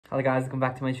Hello guys, welcome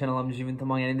back to my channel. I'm Jeevan,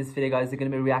 and in this video guys, we're going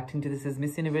to be reacting to this is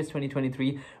Miss Universe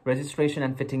 2023 registration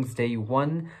and fittings day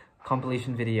 1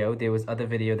 compilation video. There was other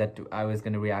video that I was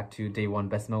going to react to day 1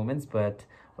 best moments, but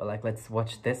well, let's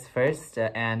watch this first.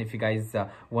 And if you guys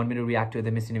want me to react to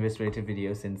the Miss Universe related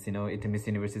video, since you know the Miss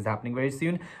Universe is happening very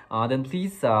soon, then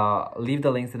please leave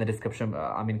the links in the description,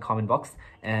 comment box,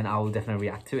 and I will definitely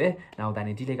react to it. Now without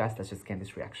any delay guys, let's just get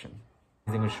this reaction.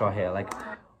 With short hair, like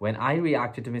when I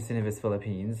reacted to Miss Universe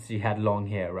Philippines, she had long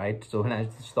hair, right? So when I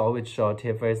saw with short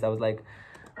hair first, I was like,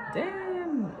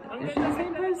 damn, is she the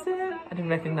same person? I didn't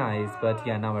recognize, but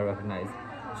yeah, now I recognize.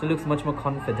 She looks much more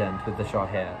confident with the short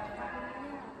hair.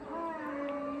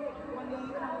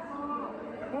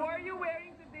 Who are you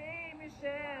wearing today,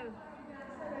 Michelle?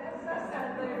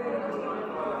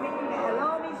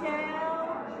 Hello,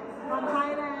 Michelle from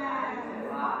Thailand.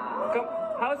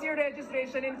 How's your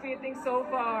registration and fitting so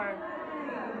far?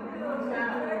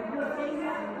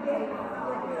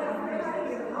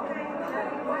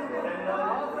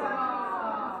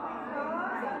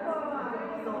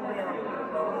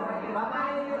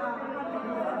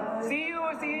 See you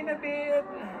in a bit.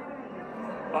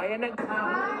 Oh, yan na.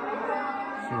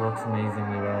 She looks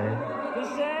amazingly, right?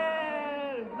 Michelle!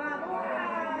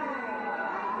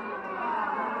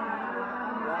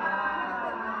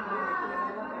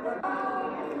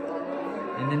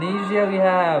 Indonesia we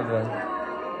have.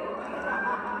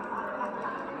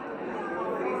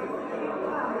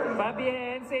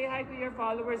 Fabienne, say hi to your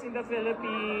followers in the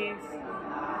Philippines.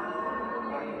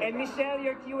 And Michelle,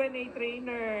 your Q&A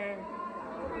trainer.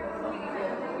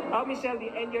 Oh, Michelle,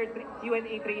 and your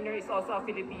Q&A trainer is also a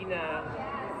Filipina.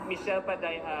 Michelle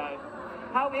Padayhag.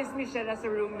 How is Michelle as a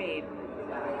roommate?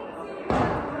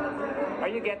 Are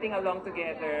you getting along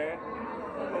together?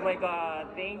 Oh my God,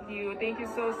 thank you. Thank you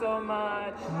so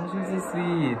much. Oh, she's so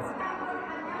sweet.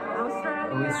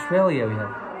 Australia. Oh, Australia we have.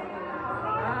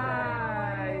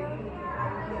 Hi.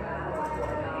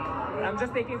 I'm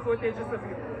just taking footage of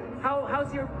you.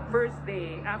 How's your first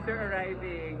day after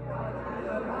arriving?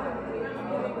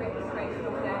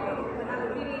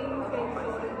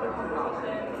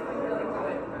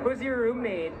 Who's your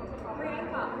roommate?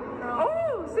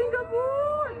 Oh, Singapore!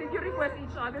 Did you request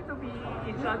each other to be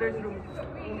each other's room? I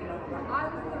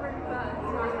was the room first, so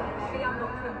I actually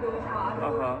unlocked the door card.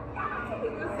 He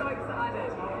was so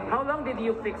excited. How long did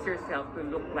you fix yourself to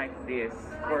look like this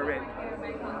for it? My hair and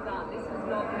makeup done. This was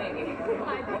not me.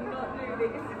 I did not do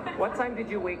this. What time did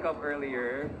you wake up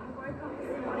earlier? I woke up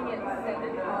this morning at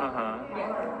 7.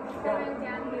 Yeah. 7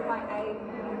 down here by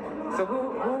 8. So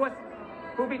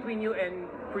who between you and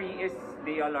Pri is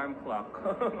the alarm clock?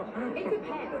 It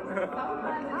depends.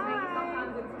 Sometimes it's me,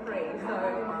 sometimes it's free. So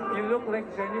You look like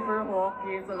Jennifer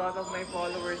Hawkins. A lot of my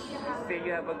followers say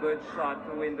you have a good shot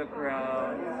to win the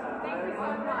crown. thank you so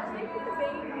much. Thank you for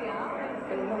being here.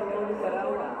 Hello,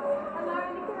 Nicaragua.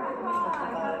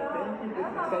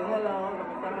 Say hello,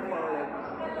 Dominican Republic.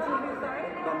 Sorry?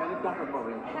 Dominican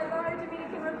Republic. Hello,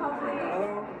 Dominican Republic.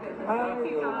 Hi.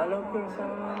 Hello,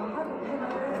 Kirsan.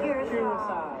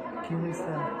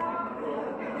 Kirsa.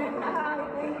 Hi,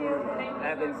 thank you.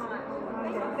 Evans.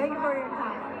 Thank you for your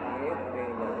time.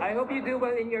 I hope you do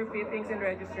well in your fittings and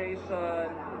registration.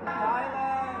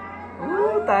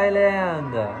 Ooh,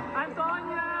 Thailand.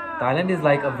 Antonia! Thailand is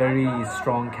like a very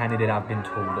strong candidate, I've been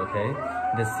told, okay?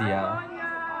 This year.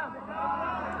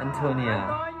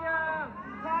 Antonia.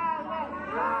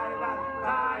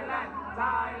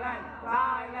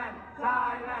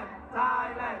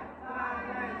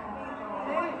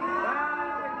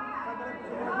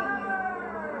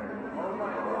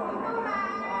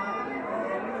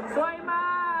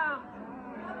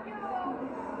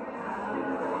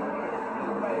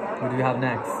 Who do we have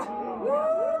next?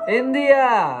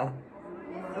 India!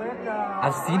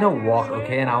 I've seen her walk,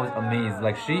 okay, and I was amazed.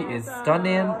 Like, she is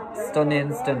stunning.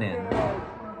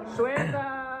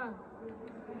 Shweta!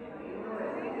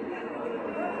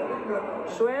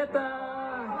 Shweta!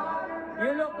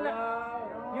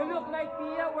 You look like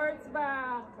Pia words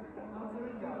back.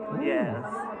 Yes.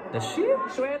 Does she?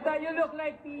 Shweta, you look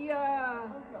like Pia.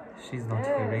 She's not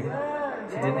hearing.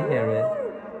 She didn't hear it.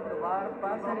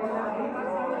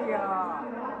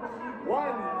 1,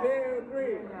 2,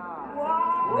 3.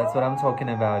 That's what I'm talking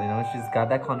about, you know. She's got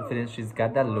that confidence, she's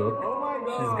got that look,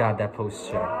 she's got that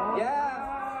posture. Yes.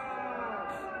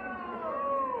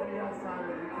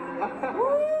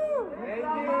 Thank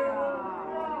you.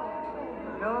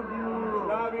 Love you.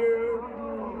 Love you.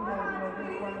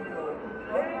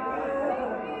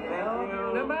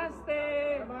 Namaste.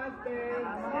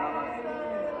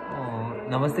 Oh,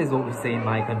 Namaste is what we say in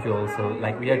my country also.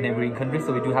 Like, we are neighboring countries,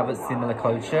 so we do have a similar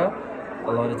culture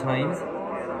a lot of times.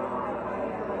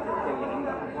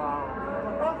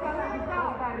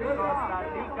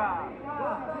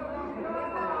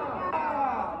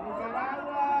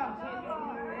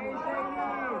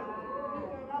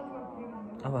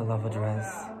 I love her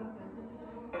dress.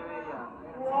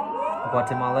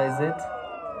 Guatemala, is it?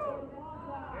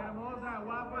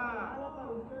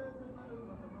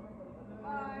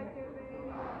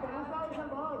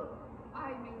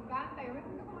 Ay, me encanta. Yo me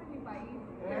siento como en mi país.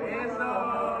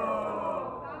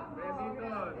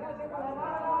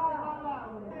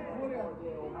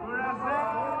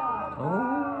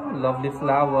 Oh, lovely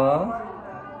flower.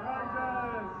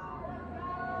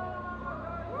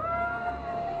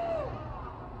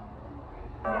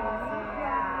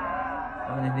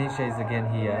 And Anisha is again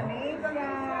here.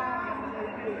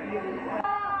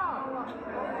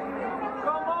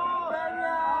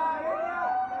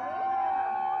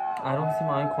 I don't see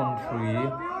my country.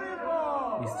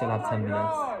 We still have 10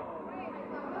 minutes.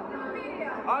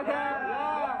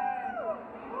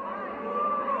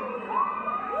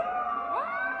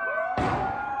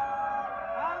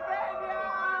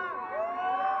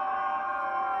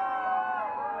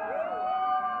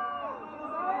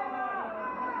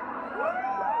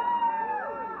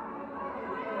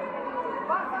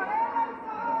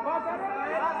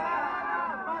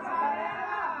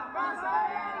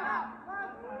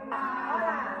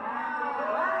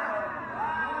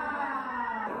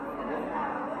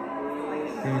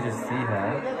 Can you just see her?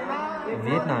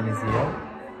 Vietnam is here.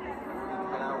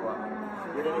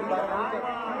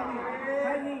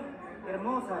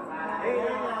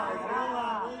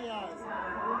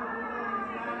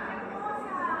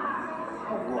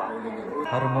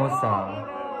 Hermosa.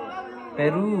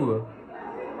 Peru.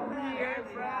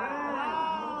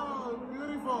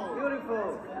 Beautiful.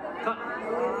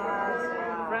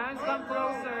 France, come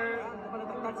closer.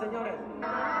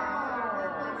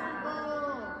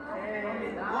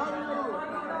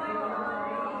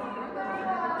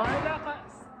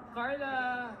 Carla.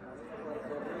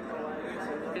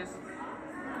 Yes.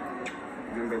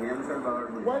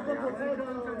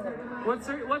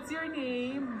 What's your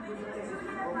name?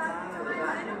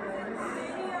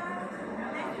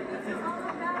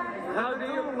 How do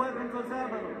you welcome to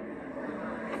Salvador?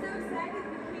 I'm so excited to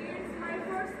be here. It's my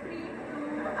first trip to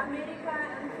America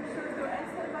and to El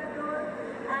Salvador,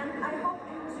 and I hope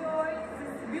you enjoy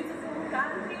this beautiful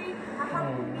country. I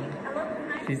hope to meet a lot of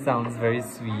nice She sounds very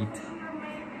sweet.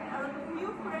 a lot of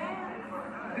new friends.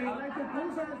 Do you like the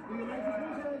process?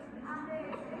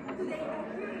 Today I'm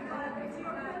here, but it's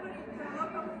your favorite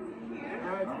local food here.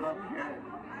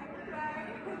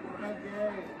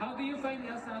 How do you find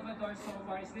El Salvador so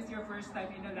far? Is this your first time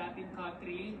in a Latin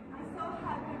country? I'm so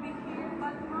happy to be here,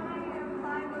 but my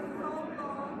flight was so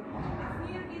long. It's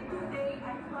nearly 2 days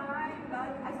I fly,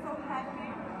 but I'm so happy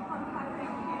I'm happy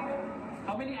here.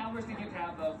 How many hours did you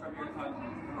travel from your country?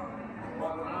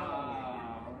 Wow.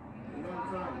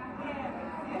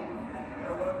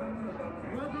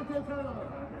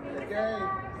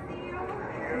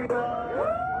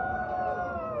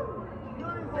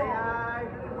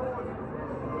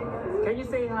 Can you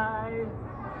say hi?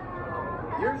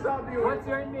 You're so beautiful. What's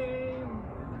your name?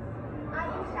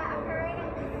 Aisha, I'm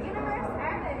creating this universe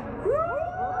Earth.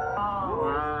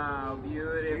 Wow,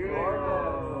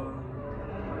 beautiful.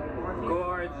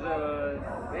 Gorgeous.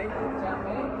 Thank you,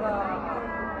 Jamaica.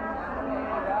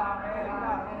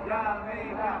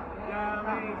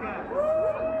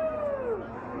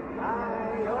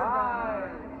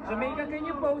 Jamaica, can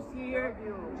you pose here?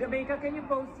 Jamaica, can you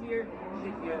pose here?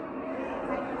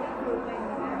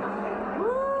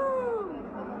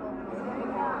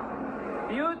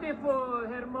 Beautiful,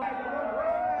 hermosa.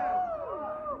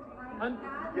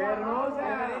 ¡Qué hermosa!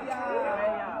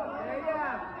 ¡Bella!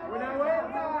 ¡Una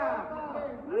vuelta!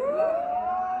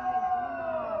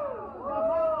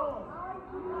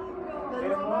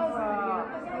 ¡Hermosa!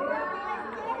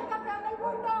 ¿Quién es el campeón del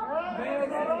mundo?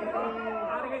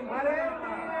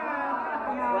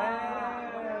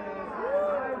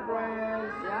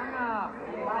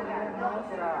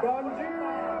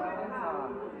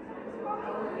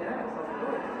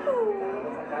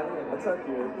 That's so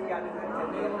cute.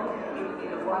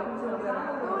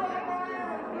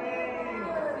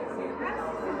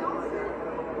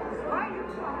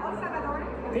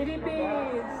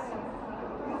 Philippines!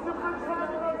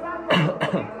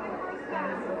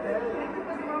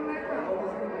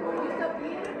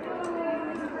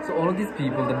 So all of these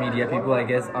people, the media people, I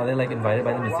guess, are they like invited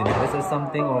by the Miss Universe or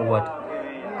something, or what?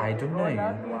 I don't know. Hi,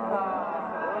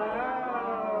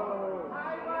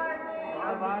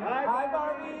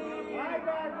 Barbie!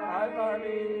 Hi,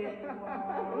 Barbie!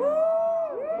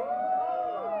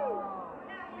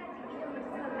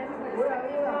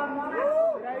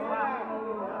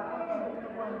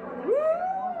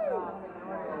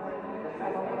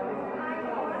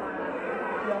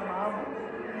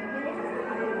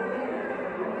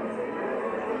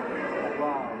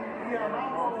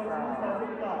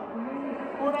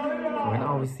 When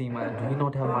are we seeing my... Do we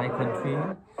not have my country?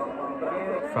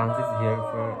 France is here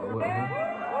for...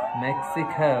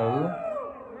 Mexico.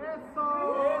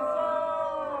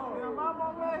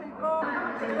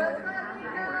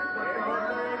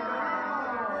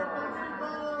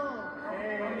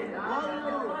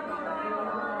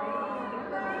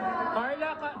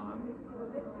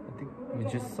 I think we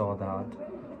just saw that.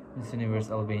 Miss Universe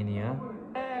Albania.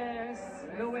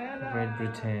 Great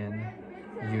Britain.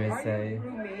 USA.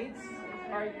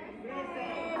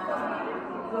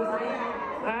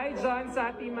 Hi, John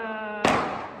Satima.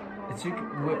 Is she,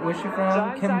 where's she from?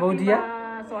 John Cambodia?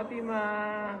 Satima.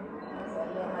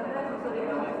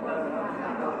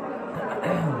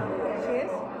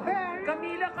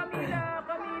 Camila.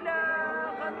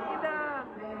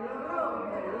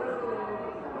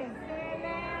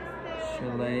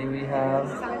 Chile we have.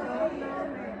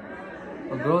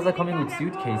 Oh, girls are coming with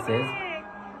suitcases.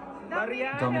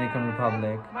 Dominican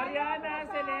Republic.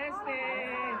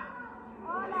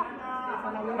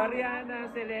 Mariana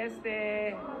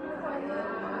Celeste.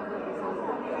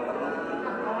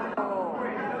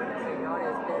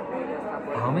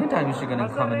 How many times is she gonna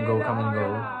come and go?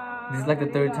 This is like the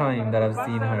third time that I've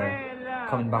seen her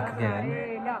coming back again.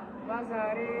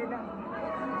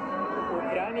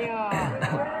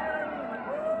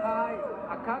 Hi,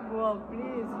 a catwalk,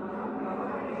 please.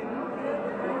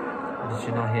 Is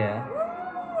she not here?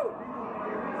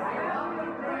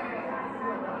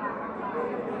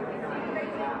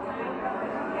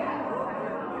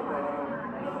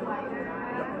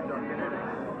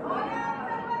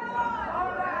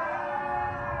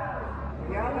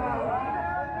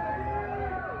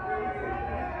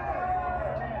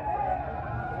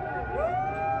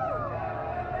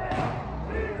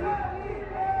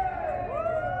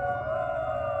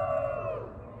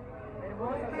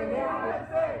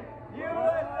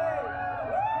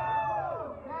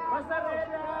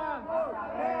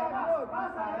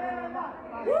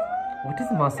 What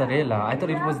is mozzarella? I thought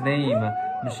it was name.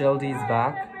 Michelle D is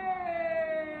back.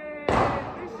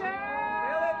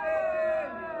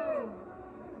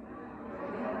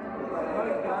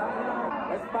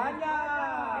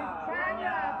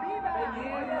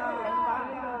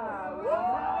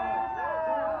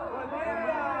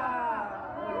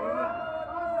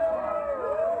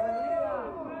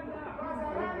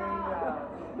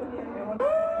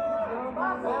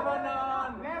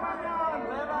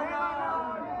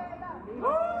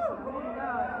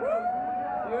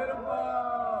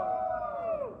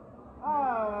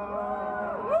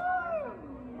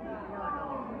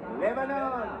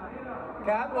 Lebanon.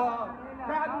 Catwalk.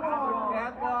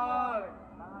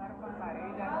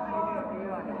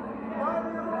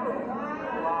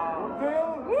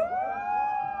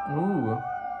 Ooh.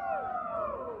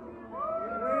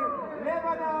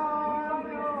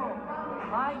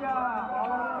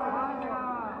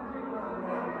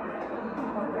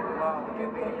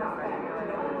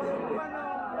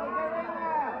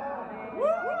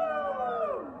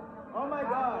 Oh my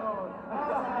God.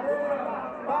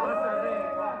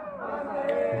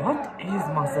 What is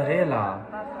mozzarella?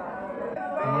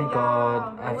 Oh my god,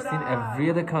 I've seen every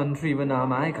other country but not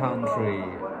my country.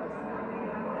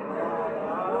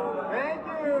 Thank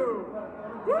you.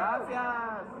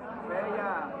 Gracias.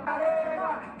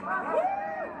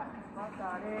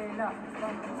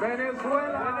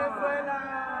 Venezuela.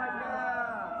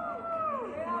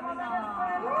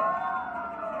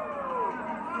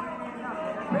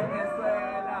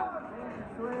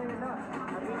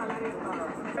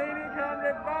 Dominican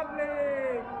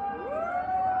Republic.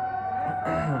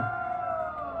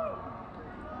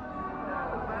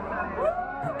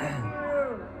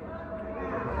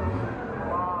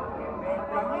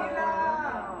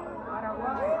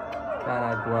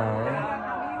 Paraguay.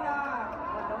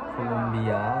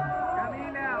 Colombia.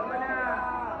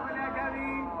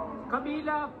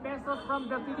 Camila, pesos from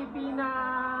the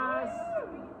Filipinas.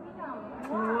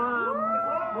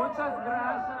 Muchas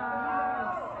gracias.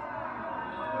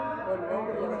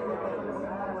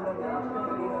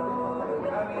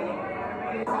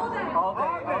 All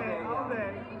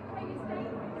day.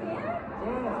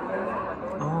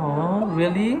 Oh,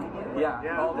 really?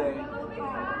 Yeah, all day.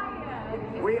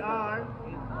 We are.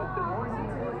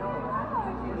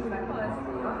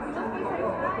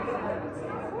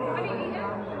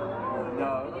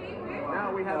 No,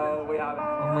 we haven't.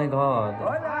 Oh my god.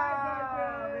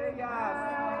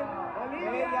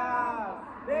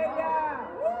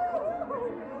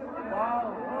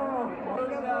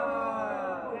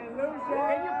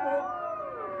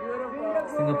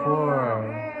 Singapore.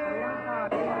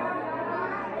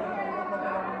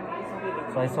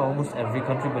 So I saw almost every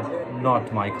country but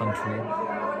not my country.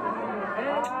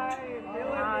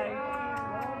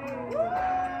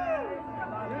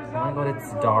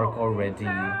 It's dark already.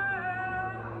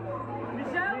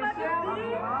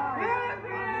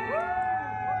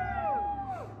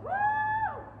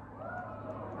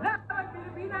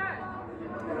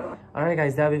 Alright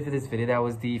guys, that'll be for this video. That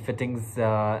was the fittings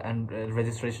and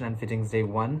registration and fittings day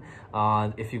 1.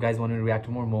 If you guys want to react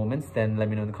to more moments, then let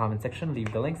me know in the comment section.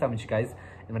 Leave the links. I'll meet you guys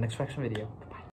in my next reaction video.